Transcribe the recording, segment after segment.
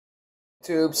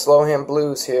YouTube, Slowhand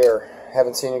Blues here.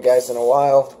 Haven't seen you guys in a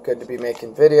while. Good to be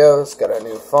making videos. Got a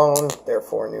new phone,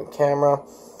 therefore a new camera.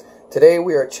 Today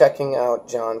we are checking out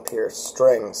John Pearse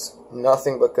strings.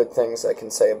 Nothing but good things I can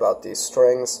say about these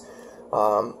strings.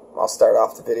 I'll start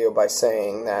off the video by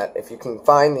saying that if you can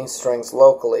find these strings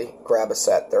locally, grab a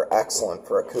set. They're excellent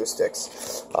for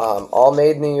acoustics. All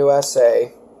made in the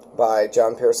USA by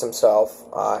John Pearse himself.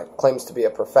 Claims to be a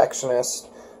perfectionist.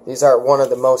 These are one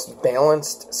of the most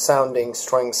balanced sounding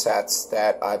string sets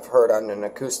that I've heard on an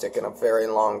acoustic in a very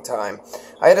long time.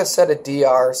 I had a set of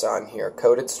DRs on here,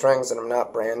 coated strings, and I'm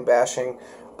not brand bashing,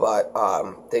 but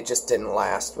they just didn't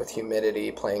last with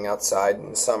humidity, playing outside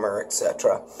in summer,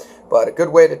 etc. But a good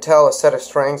way to tell a set of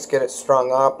strings, get it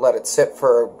strung up, let it sit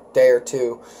for a day or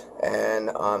two, and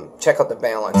check out the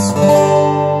balance.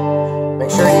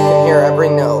 Make sure you can hear every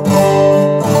note.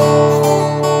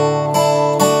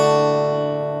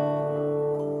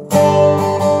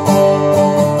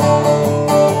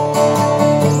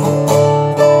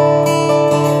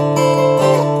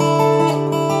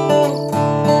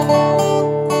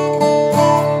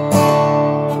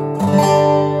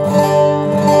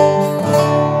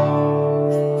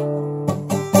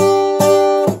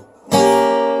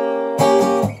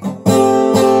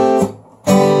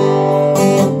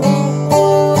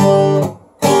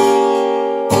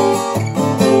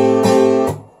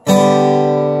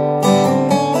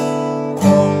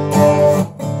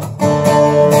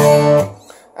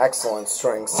 Excellent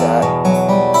string set.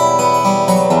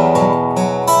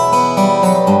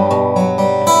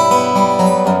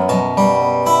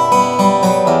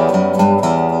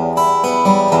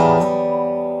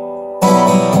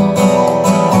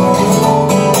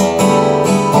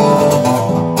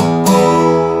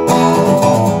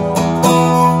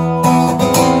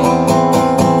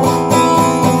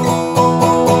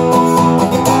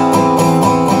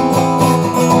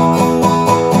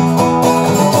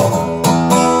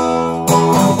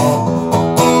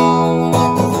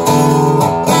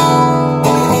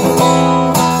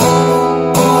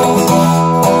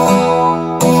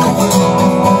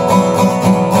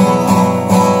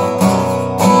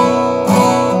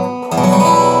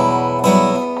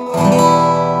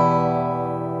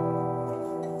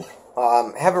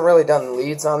 Haven't really done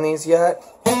leads on these yet.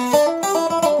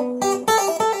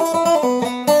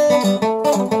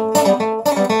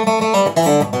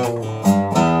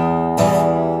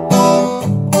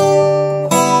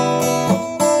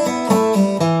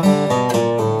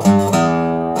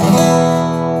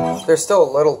 They're still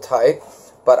a little tight,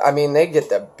 but I mean, they get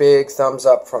the big thumbs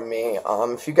up from me.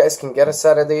 If you guys can get a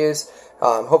set of these,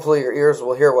 hopefully your ears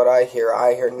will hear what I hear.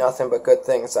 I hear nothing but good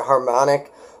things. The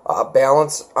harmonic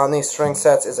balance on these string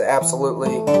sets is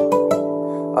absolutely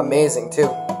amazing too.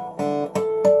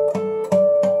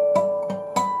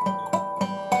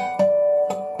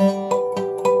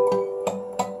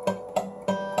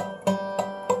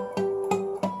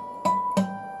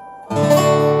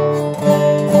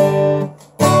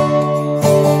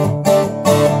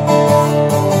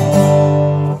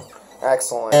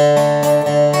 Excellent.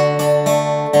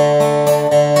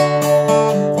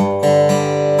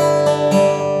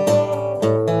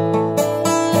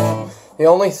 The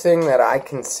only thing that I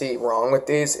can see wrong with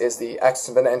these is the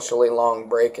exponentially long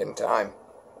break-in time.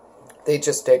 They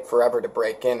just take forever to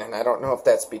break in, and I don't know if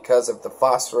that's because of the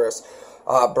phosphorus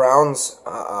bronze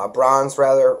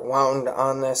wound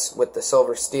on this with the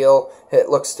silver steel. It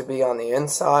looks to be on the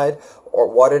inside, or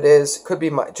what it is. Could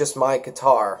be just my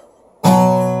guitar.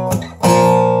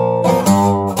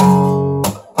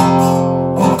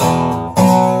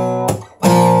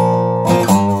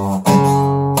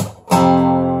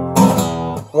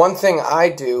 One thing I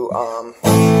do,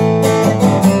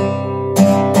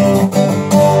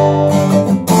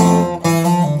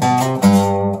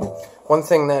 one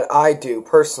thing that I do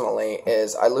personally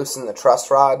is I loosen the truss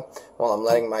rod while I'm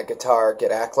letting my guitar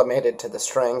get acclimated to the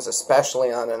strings,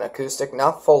 especially on an acoustic,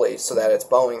 not fully so that it's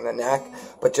bowing the neck,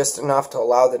 but just enough to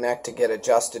allow the neck to get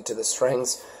adjusted to the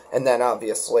strings, and then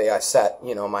obviously I set,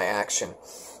 you know, my action.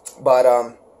 But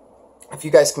if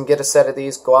you guys can get a set of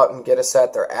these, go out and get a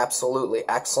set. They're absolutely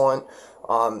excellent.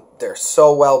 They're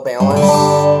so well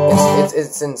balanced.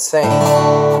 It's insane.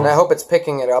 And I hope it's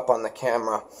picking it up on the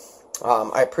camera.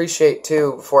 I appreciate,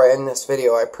 too, before I end this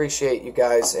video, I appreciate you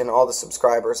guys and all the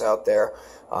subscribers out there.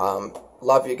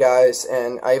 Love you guys,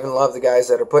 and I even love the guys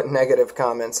that are putting negative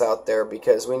comments out there,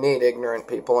 because we need ignorant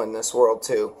people in this world,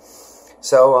 too.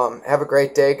 So, have a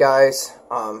great day, guys.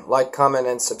 Like, comment,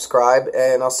 and subscribe,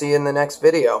 and I'll see you in the next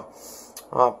video.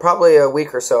 Probably a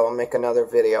week or so I'll make another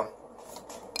video.